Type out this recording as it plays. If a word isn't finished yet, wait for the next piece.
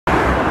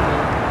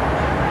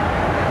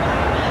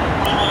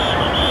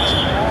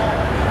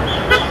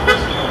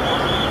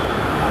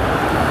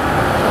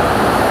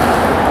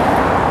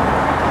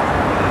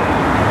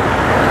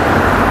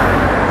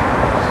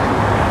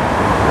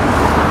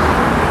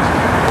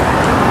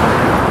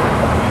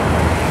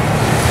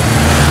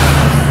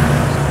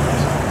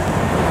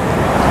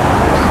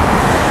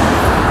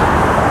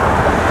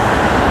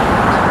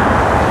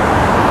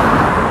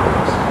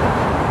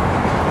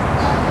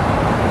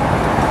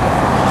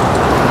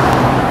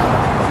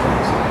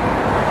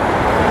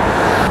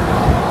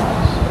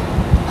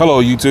Hello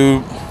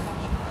YouTube,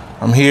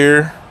 I'm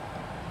here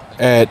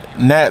at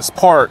Nats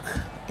Park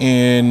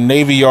in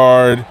Navy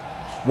Yard,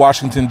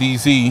 Washington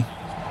DC,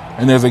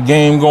 and there's a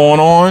game going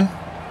on.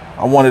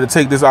 I wanted to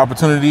take this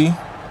opportunity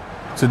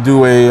to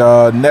do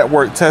a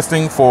network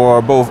testing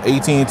for both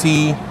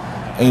AT&T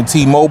and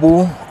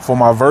T-Mobile for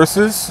my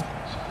Versus.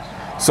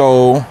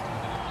 So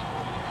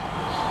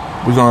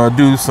we're gonna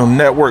do some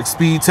network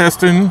speed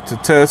testing to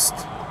test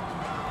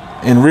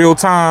in real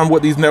time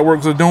what these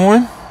networks are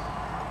doing.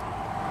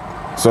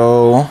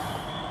 So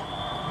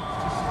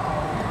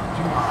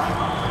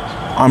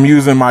I'm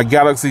using my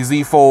Galaxy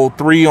Z Fold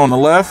 3 on the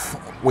left,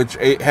 which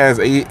has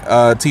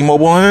a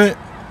T-Mobile in it,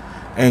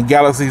 and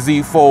Galaxy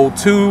Z Fold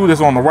 2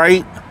 that's on the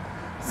right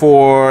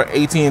for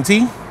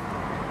AT&T.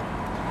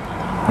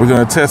 We're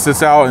gonna test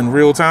this out in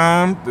real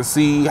time to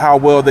see how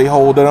well they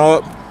hold it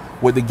up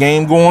with the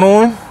game going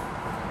on.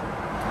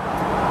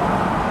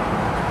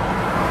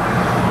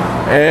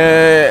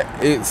 And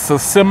it's a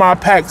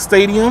semi-packed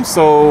stadium,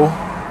 so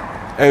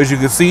as you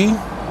can see,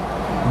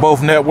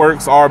 both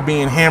networks are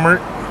being hammered.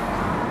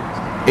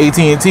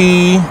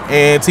 AT&T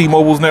and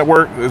T-Mobile's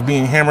network is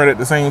being hammered at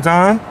the same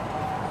time.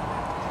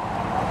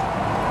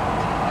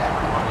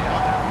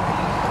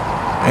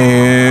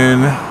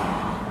 And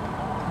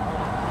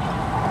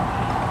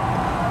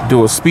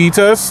do a speed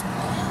test.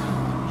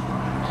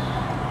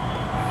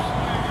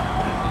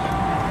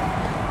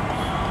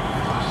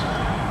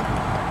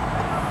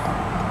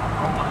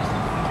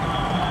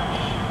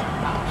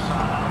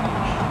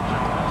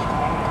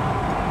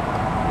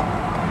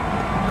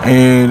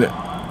 And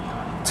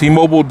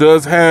T-Mobile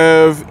does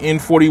have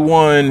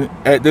N41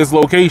 at this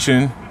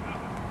location.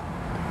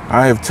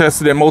 I have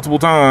tested it multiple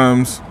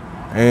times,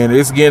 and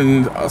it's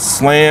getting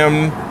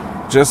slammed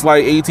just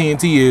like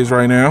AT&T is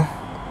right now.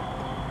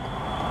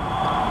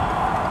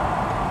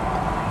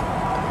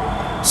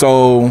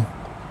 So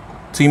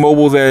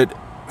T-Mobile's at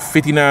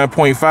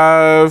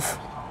 59.5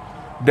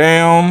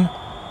 down,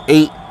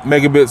 8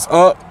 megabits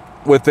up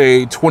with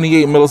a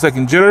 28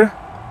 millisecond jitter.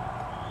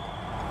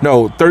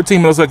 No,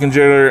 13 millisecond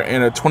jitter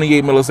and a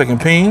 28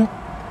 millisecond ping.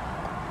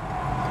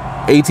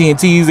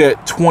 AT&T's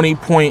at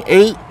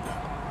 20.8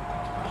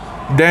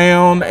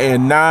 down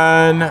and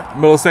 9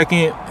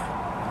 millisecond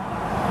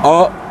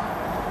up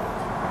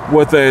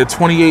with a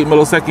 28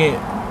 millisecond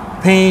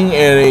ping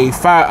and a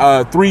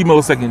 3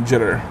 millisecond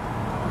jitter.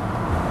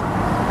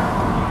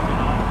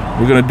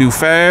 We're gonna do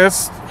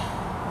fast.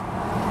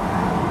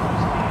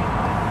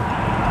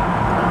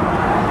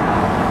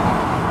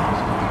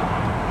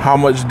 How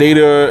much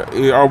data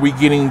are we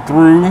getting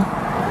through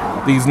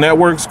these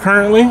networks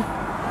currently?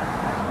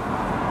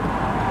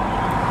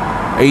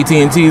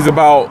 AT&T is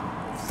about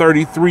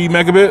 33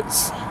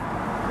 megabits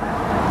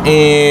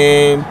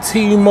and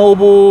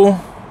T-Mobile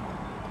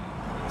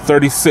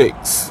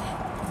 36.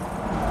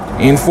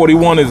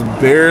 N41 is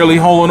barely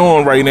holding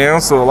on right now,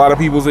 so a lot of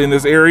people's in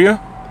this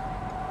area.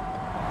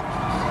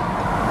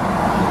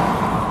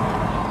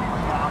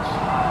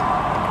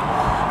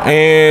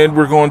 And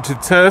we're going to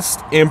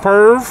test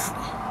imperv.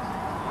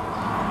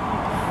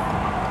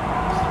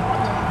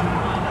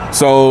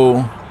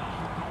 So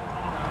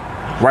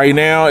right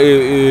now it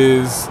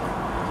is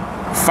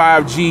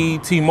 5G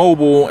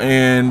T-Mobile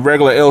and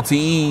regular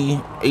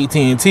LTE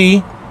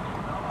AT&T.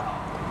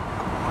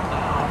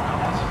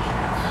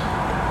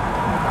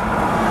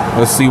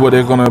 Let's see what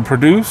they're gonna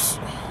produce.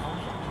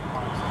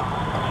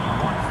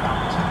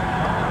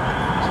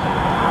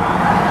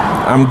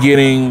 I'm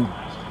getting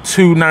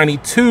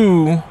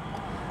 292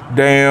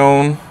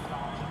 down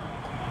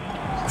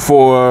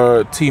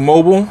for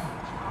T-Mobile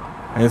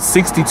and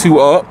 62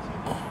 up.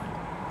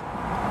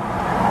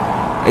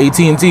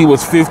 AT&T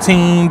was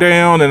 15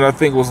 down and I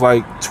think it was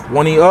like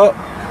 20 up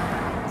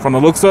from the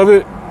looks of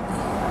it.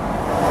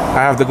 I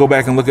have to go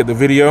back and look at the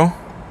video.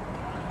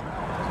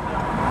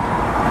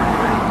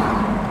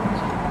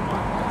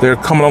 They're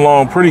coming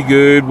along pretty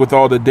good with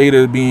all the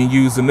data being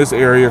used in this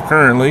area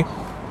currently.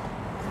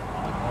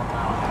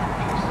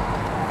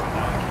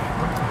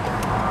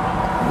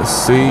 Let's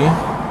see.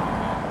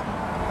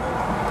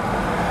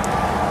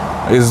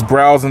 It's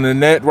browsing the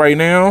net right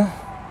now.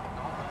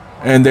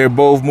 And they're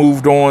both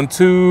moved on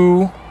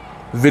to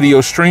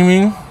video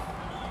streaming.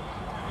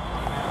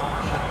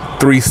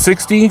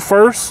 360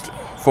 first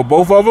for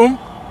both of them.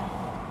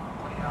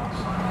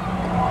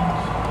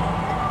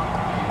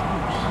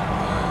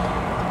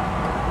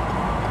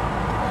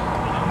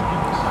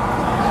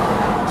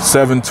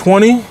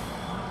 $720.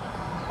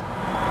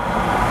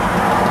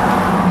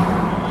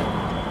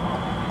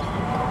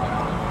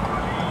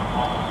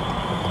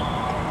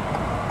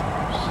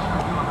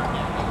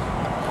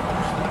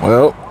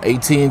 Well,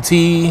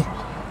 AT&T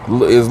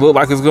look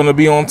like it's going to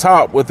be on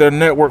top with their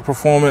network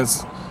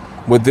performance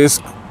with this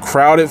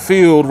crowded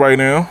field right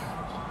now.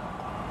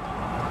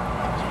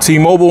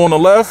 T-Mobile on the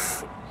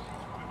left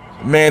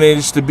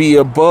managed to be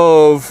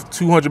above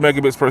 200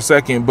 megabits per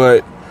second,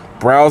 but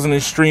browsing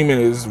and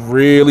streaming is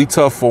really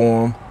tough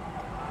for them.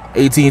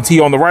 AT&T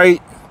on the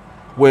right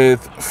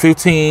with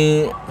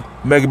 15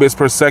 megabits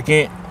per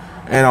second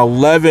and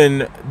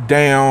 11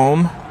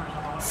 down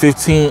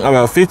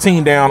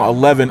 15 down,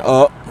 11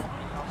 up,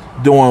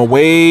 doing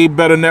way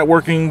better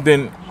networking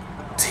than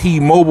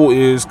T-Mobile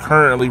is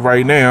currently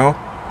right now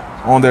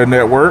on their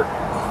network.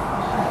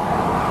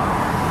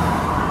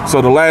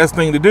 So the last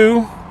thing to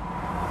do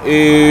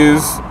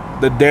is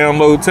the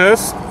download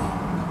test.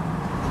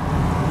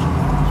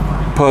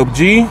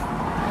 PUBG.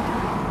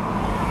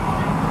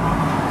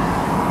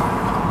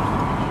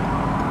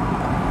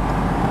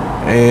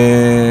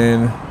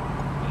 And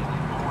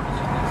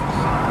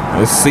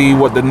let's see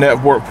what the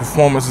network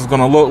performance is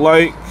going to look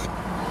like.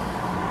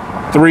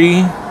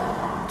 3,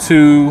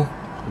 2,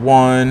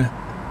 1,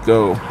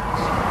 go.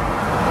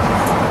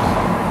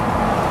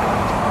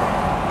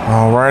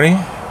 Alrighty.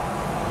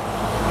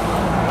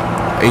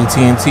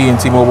 AT&T and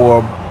T-Mobile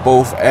are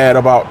both at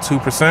about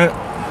 2%.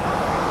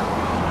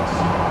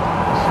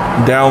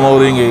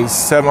 Downloading a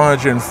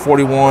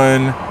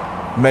 741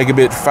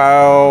 megabit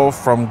file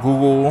from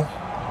Google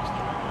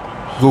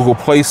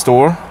Play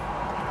Store.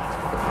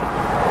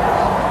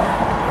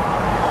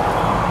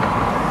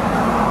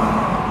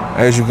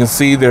 As you can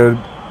see, they're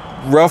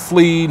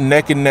roughly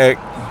neck and neck.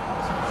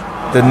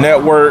 The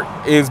network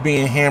is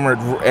being hammered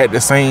at the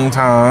same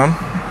time.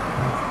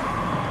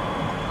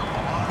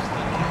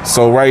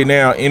 So right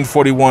now,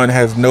 N41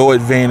 has no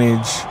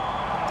advantage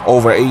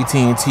over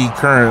AT&T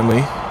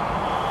currently.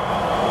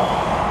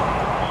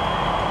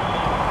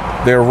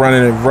 They're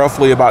running at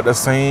roughly about the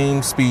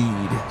same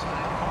speed.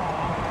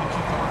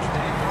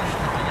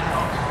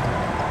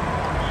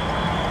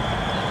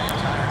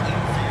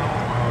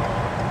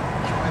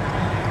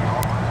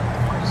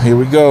 Here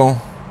we go.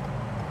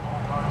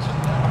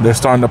 They're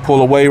starting to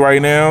pull away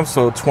right now.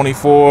 So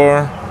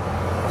 24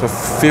 to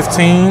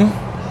 15.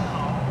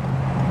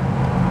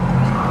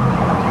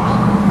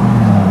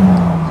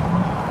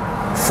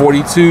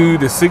 (42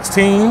 to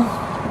 16).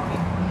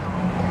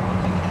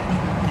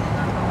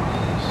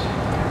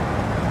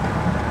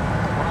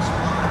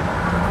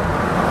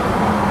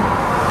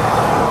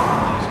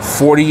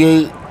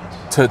 (48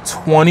 to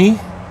 20).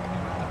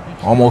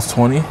 Almost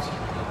 20.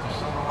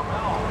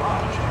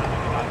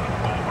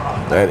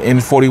 That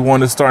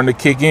N41 is starting to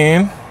kick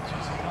in.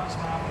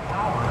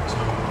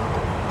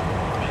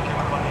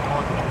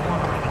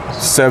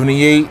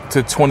 78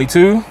 to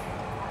 22.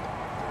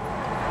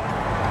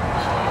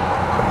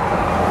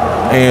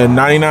 And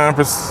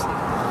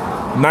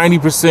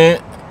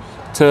 90%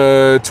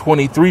 to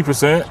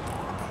 23%.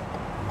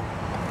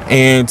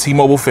 And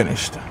T-Mobile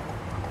finished.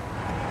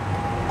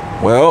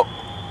 Well,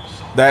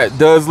 that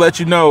does let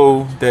you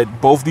know that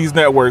both these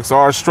networks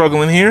are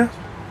struggling here.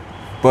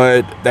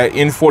 But that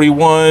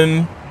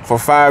N41 for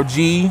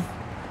 5G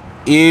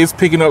is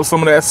picking up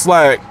some of that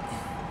slack.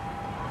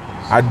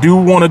 I do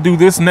want to do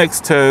this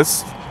next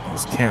test.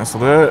 Let's cancel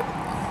that.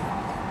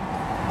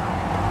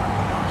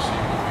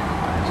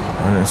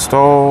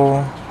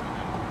 Uninstall.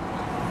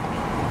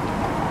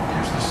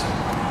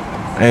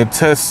 And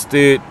test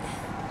it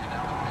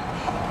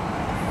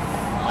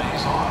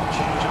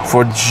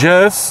for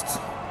just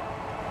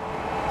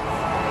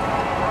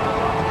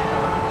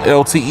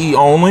LTE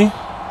only.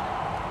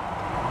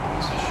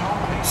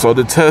 So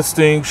the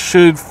testing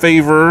should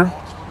favor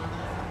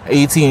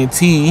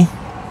AT&T.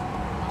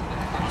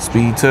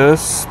 Speed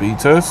test, speed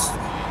test.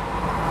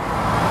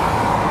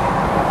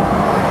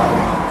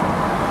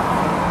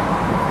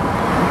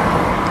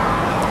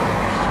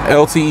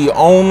 LTE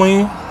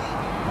only.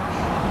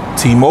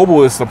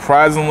 T-Mobile is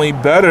surprisingly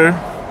better.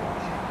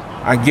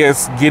 I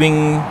guess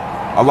getting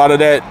a lot of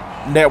that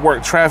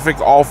network traffic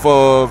off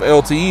of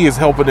LTE is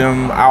helping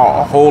them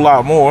out a whole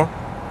lot more.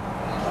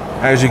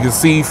 As you can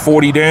see,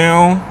 40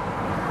 down,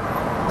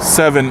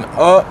 7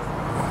 up.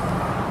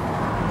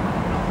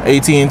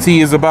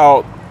 AT&T is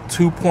about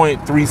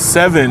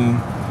 2.37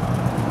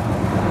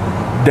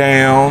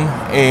 down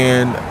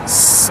and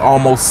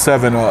almost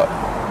 7 up.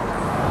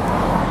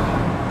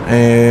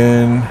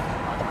 And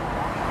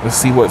let's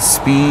see what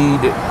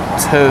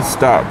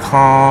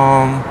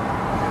speedtest.com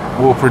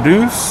will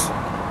produce.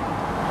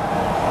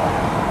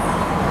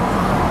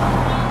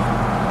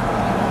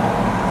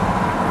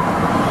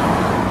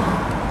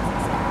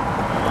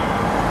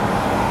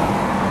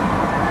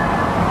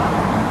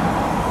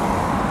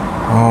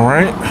 All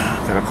right,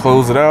 gotta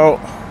close it out.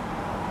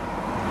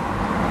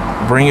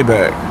 Bring it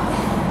back.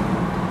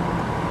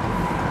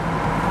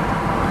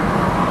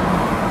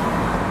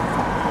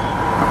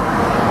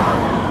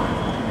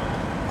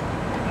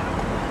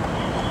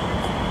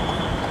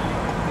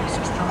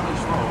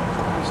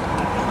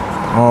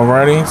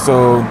 Alrighty,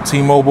 so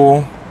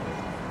T-Mobile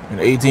and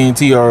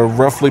AT&T are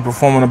roughly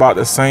performing about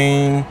the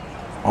same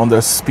on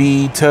the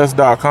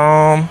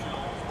speedtest.com.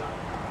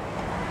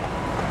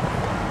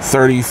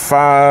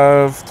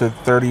 35 to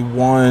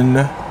 31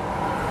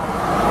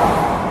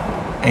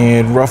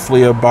 and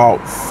roughly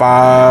about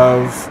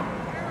 5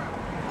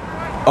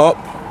 up,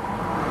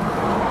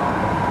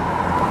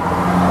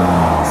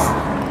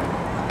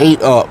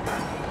 8 up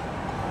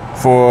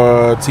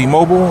for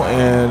T-Mobile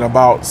and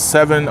about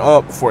 7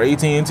 up for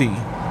AT&T.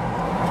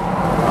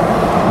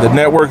 The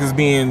network is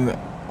being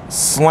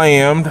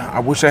slammed. I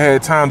wish I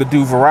had time to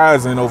do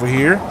Verizon over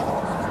here.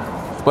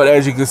 But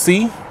as you can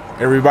see,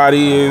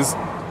 everybody is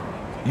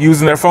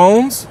using their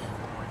phones.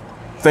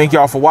 Thank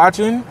y'all for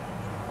watching.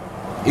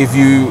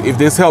 If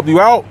this helped you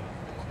out,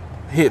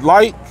 hit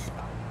like,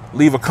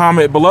 leave a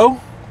comment below,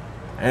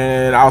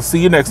 and I'll see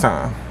you next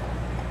time.